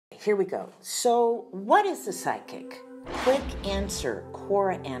here we go. So, what is a psychic? Quick answer,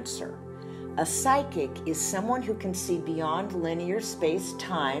 Quora answer. A psychic is someone who can see beyond linear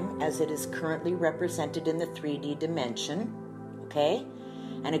space-time as it is currently represented in the 3D dimension, okay?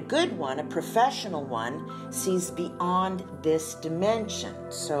 And a good one, a professional one, sees beyond this dimension.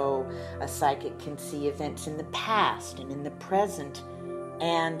 So a psychic can see events in the past and in the present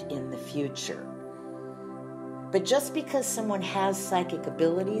and in the future. But just because someone has psychic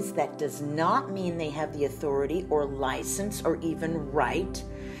abilities, that does not mean they have the authority or license or even right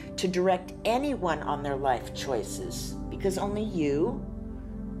to direct anyone on their life choices, because only you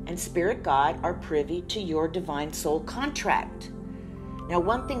and Spirit God are privy to your divine soul contract. Now,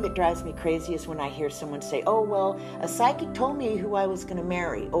 one thing that drives me crazy is when I hear someone say, oh, well, a psychic told me who I was going to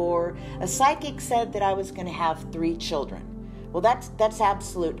marry, or a psychic said that I was going to have 3 children. Well, that's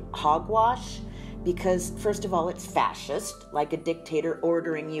absolute hogwash, because first of all, it's fascist, like a dictator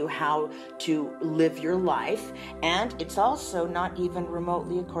ordering you how to live your life, and it's also not even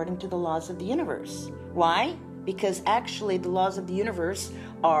remotely according to the laws of the universe. Why? Because actually the laws of the universe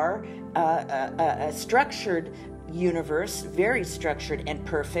are a structured universe, very structured and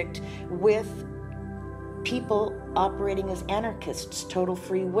perfect, with people operating as anarchists, total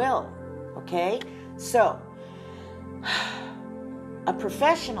free will, okay? So, a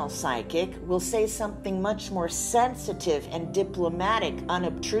professional psychic will say something much more sensitive and diplomatic,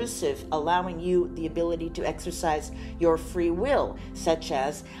 unobtrusive, allowing you the ability to exercise your free will, such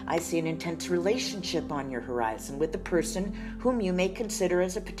as, I see an intense relationship on your horizon with a person whom you may consider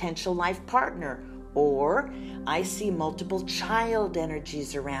as a potential life partner. Or, I see multiple child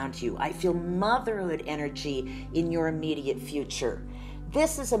energies around you. I feel motherhood energy in your immediate future.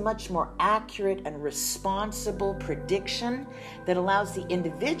 This is a much more accurate and responsible prediction that allows the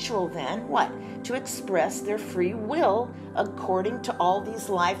individual then, to express their free will according to all these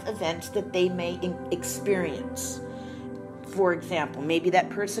life events that they may experience. For example, maybe that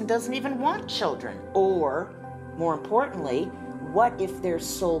person doesn't even want children. Or, more importantly, what if their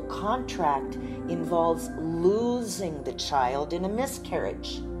soul contract involves losing the child in a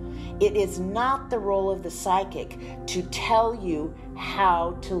miscarriage? It is not the role of the psychic to tell you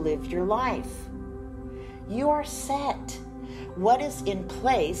how to live your life. You are set. What is in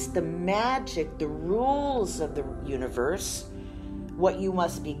place, the magic, the rules of the universe, what you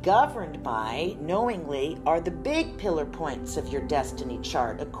must be governed by, knowingly, are the big pillar points of your destiny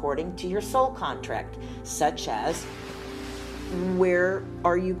chart according to your soul contract, such as, where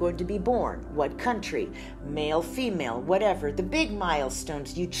are you going to be born? What country? Male, female, whatever. The big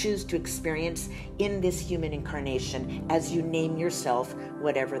milestones you choose to experience in this human incarnation as you name yourself,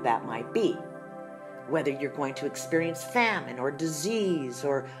 whatever that might be. Whether you're going to experience famine or disease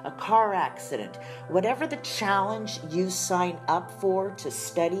or a car accident, whatever the challenge you sign up for to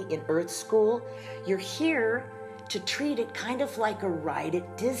study in Earth School, you're here to treat it kind of like a ride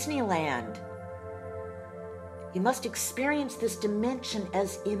at Disneyland. You must experience this dimension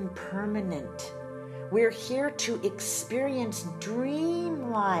as impermanent. We're here to experience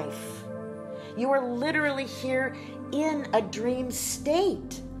dream life. You are literally here in a dream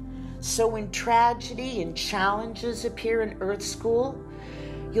state. So when tragedy and challenges appear in Earth School,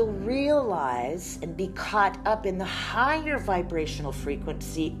 you'll realize and be caught up in the higher vibrational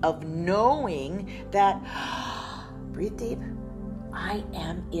frequency of knowing that, breathe deep, I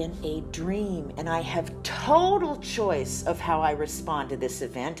am in a dream, and I have total choice of how I respond to this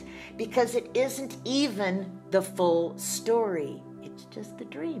event, because it isn't even the full story. It's just the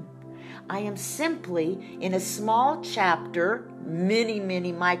dream. I am simply in a small chapter,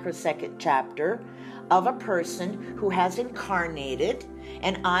 mini microsecond chapter, of a person who has incarnated,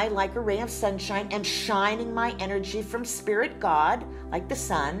 and I, like a ray of sunshine, am shining my energy from Spirit God, like the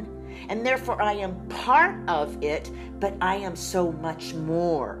sun, and therefore I am part of it, but I am so much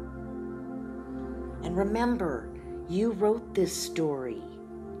more. And remember, you wrote this story.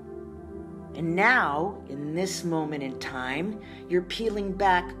 And now, in this moment in time, you're peeling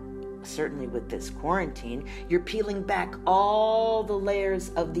back, certainly with this quarantine, you're peeling back all the layers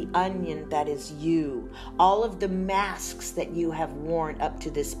of the onion that is you, all of the masks that you have worn up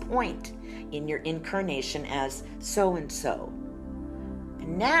to this point in your incarnation as so-and-so.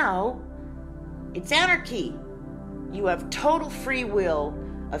 And now, it's anarchy. You have total free will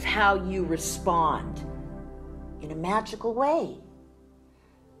of how you respond in a magical way.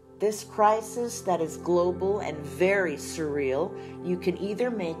 This crisis that is global and very surreal, you can either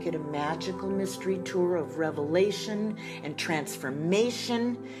make it a magical mystery tour of revelation and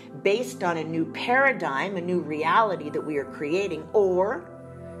transformation based on a new paradigm, a new reality that we are creating, or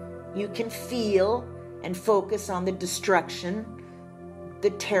you can feel and focus on the destruction, the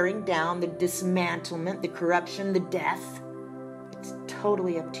tearing down, the dismantlement, the corruption, the death. It's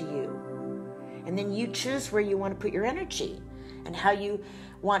totally up to you. And then you choose where you want to put your energy and how you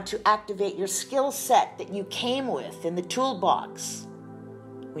want to activate your skill set that you came with in the toolbox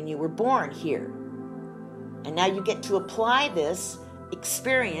when you were born here. And now you get to apply this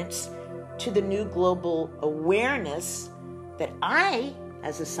experience to the new global awareness that I,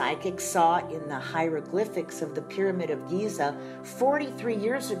 as a psychic, saw in the hieroglyphics of the Pyramid of Giza 43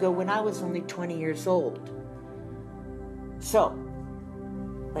 years ago when I was only 20 years old. So,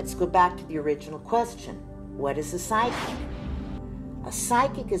 let's go back to the original question. What is a psychic? A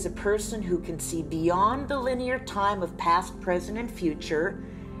psychic is a person who can see beyond the linear time of past, present, and future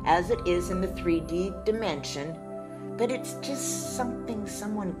as it is in the 3D dimension, but it's just something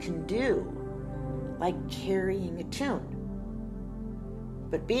someone can do, like carrying a tune.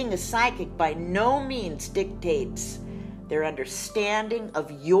 But being a psychic by no means dictates their understanding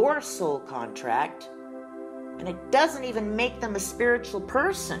of your soul contract, and it doesn't even make them a spiritual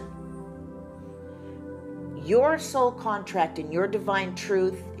person. Your soul contract and your divine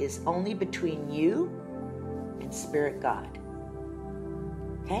truth is only between you and Spirit God.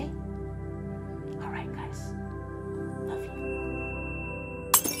 Okay?